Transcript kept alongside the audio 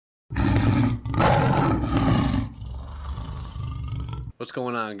What's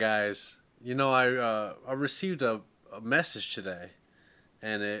going on, guys? I received a message today,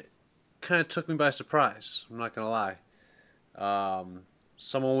 and it kind of took me by surprise. I'm not gonna lie.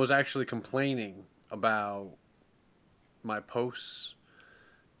 Someone was actually complaining about my posts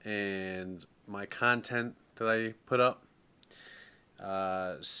and my content that I put up,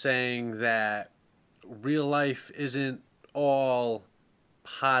 saying that real life isn't all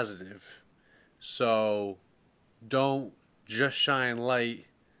positive. So don't just shine light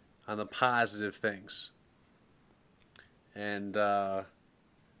on the positive things. And and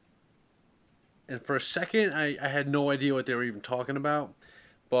for a second, I had no idea what they were even talking about,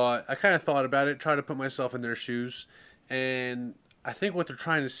 but I kind of thought about it, tried to put myself in their shoes, and I think what they're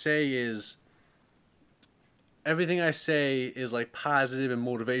trying to say is everything I say is like positive and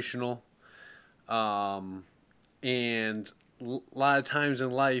motivational. Um, and a lot of times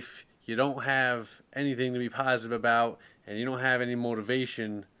in life, you don't have anything to be positive about, and you don't have any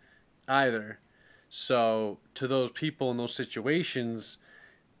motivation either. So, to those people in those situations,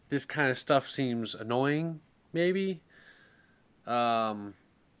 this kind of stuff seems annoying, maybe. Um,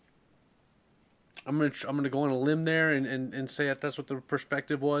 I'm gonna go on a limb there and say that that's what the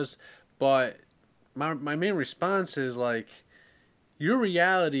perspective was, but my main response is like your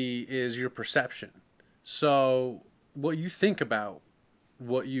reality is your perception. So what you think about,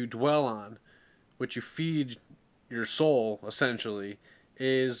 what you dwell on, what you feed your soul essentially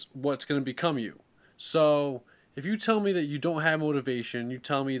is what's going to become you. So if you tell me that you don't have motivation, you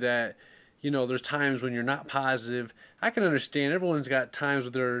tell me that there's times when you're not positive. I can understand everyone's got times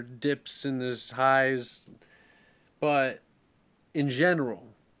with their dips and there's highs, but in general,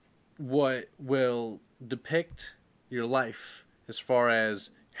 what will depict your life as far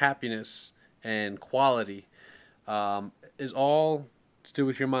as happiness and quality is all to do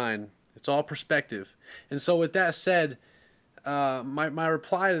with your mind. It's all perspective. And so, with that said, my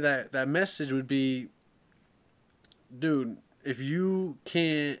reply to that message would be, dude, if you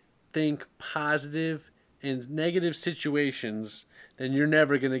can't think positive in negative situations, then you're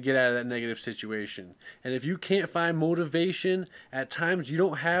never going to get out of that negative situation. And if you can't find motivation, at times you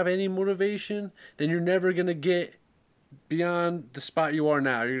don't have any motivation, then you're never going to get beyond the spot you are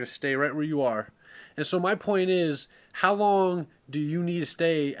now. You're going to stay right where you are. And so my point is, how long do you need to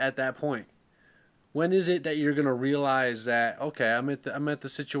stay at that point? When is it that you're going to realize that, okay, I'm at the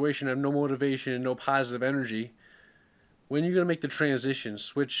situation, I have no motivation and no positive energy? When are you going to make the transition,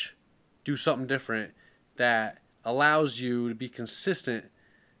 switch, do something different that allows you to be consistent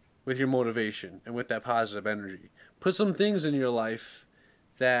with your motivation and with that positive energy? Put some things in your life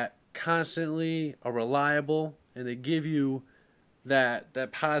that constantly are reliable and they give you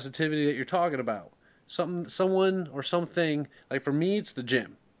that positivity that you're talking about. Someone or something, like for me it's the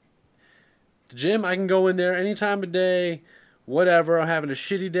gym. The gym, I can go in there any time of day, whatever. I'm having a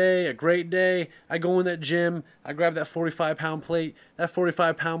shitty day, a great day. I go in that gym, I grab that 45-pound plate. That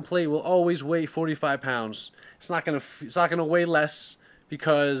 45-pound plate will always weigh 45 pounds. It's not gonna weigh less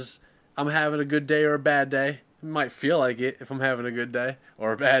because I'm having a good day or a bad day. It might feel like it if I'm having a good day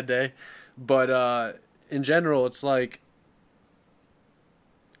or a bad day, but in general, it's like,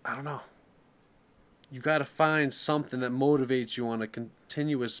 I don't know. You got to find something that motivates you on a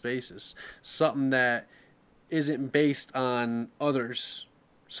continuous basis, something that isn't based on others,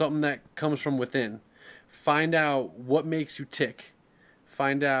 something that comes from within. Find out what makes you tick.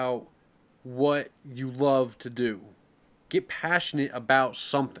 Find out what you love to do. Get passionate about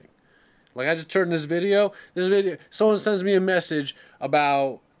something. Like I just turned this video, someone sends me a message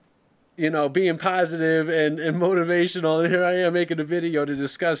about being positive and motivational. And here I am making a video to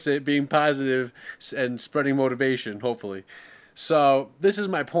discuss it, being positive and spreading motivation, hopefully. So this is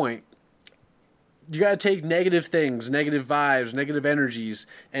my point. You got to take negative things, negative vibes, negative energies,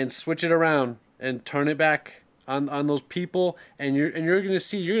 and switch it around and turn it back on those people, and you're going to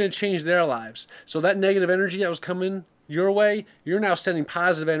see you're going to change their lives. So that negative energy that was coming your way, you're now sending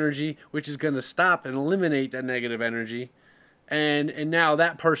positive energy, which is going to stop and eliminate that negative energy. And now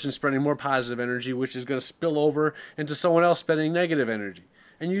that person's spreading more positive energy, which is going to spill over into someone else spreading negative energy.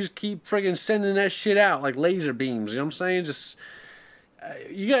 And you just keep friggin' sending that shit out like laser beams. You know what I'm saying? Just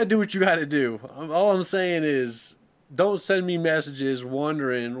you got to do what you got to do. All I'm saying is don't send me messages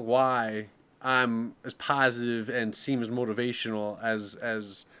wondering why I'm as positive and seem as motivational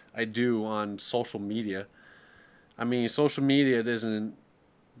as I do on social media. I mean, social media isn't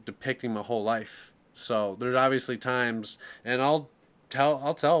depicting my whole life. So there's obviously times, and I'll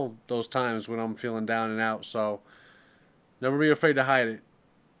tell those times when I'm feeling down and out. So never be afraid to hide it.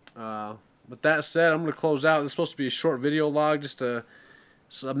 With that said, I'm gonna close out. This is supposed to be a short video log, just to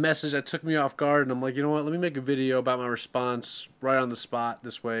a message that took me off guard, and I'm like, you know what? Let me make a video about my response right on the spot.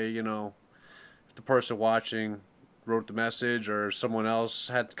 This way, you know, if the person watching wrote the message or someone else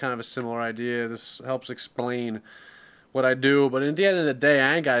had kind of a similar idea, this helps explain what I do. But at the end of the day,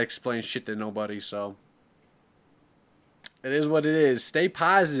 I ain't gotta explain shit to nobody. So it is what it is. Stay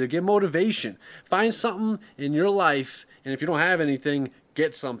positive. Get motivation. Find something in your life, and if you don't have anything,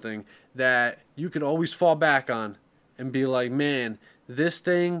 get something that you can always fall back on and be like, man, this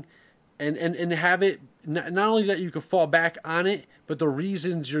thing, and have it, not only that you can fall back on it, but the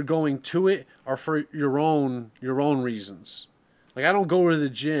reasons you're going to it are for your own reasons. Like, I don't go to the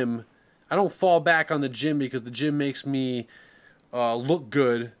gym. I don't fall back on the gym because the gym makes me look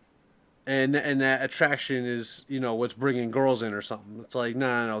good, and that attraction is, you know, what's bringing girls in or something. It's like,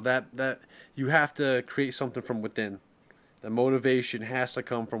 no, that you have to create something from within. The motivation has to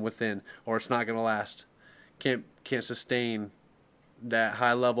come from within, or it's not gonna last. Can't sustain that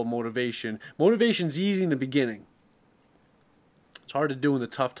high level motivation. Motivation's easy in the beginning. It's hard to do in the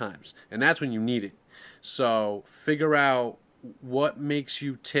tough times, and that's when you need it. So figure out what makes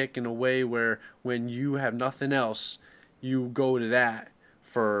you tick in a way where when you have nothing else, you go to that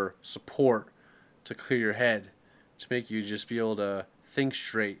for support, to clear your head, to make you just be able to think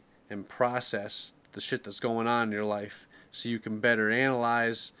straight and process the shit that's going on in your life, so you can better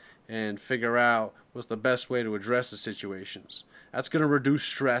analyze and figure out what's the best way to address the situations. That's going to reduce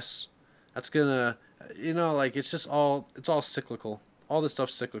stress. That's going to, you know, like, it's all cyclical. All this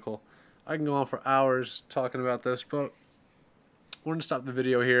stuff's cyclical. I can go on for hours talking about this, but we're going to stop the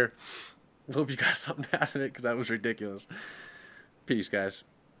video here. I hope you got something out of it, because that was ridiculous. Peace, guys.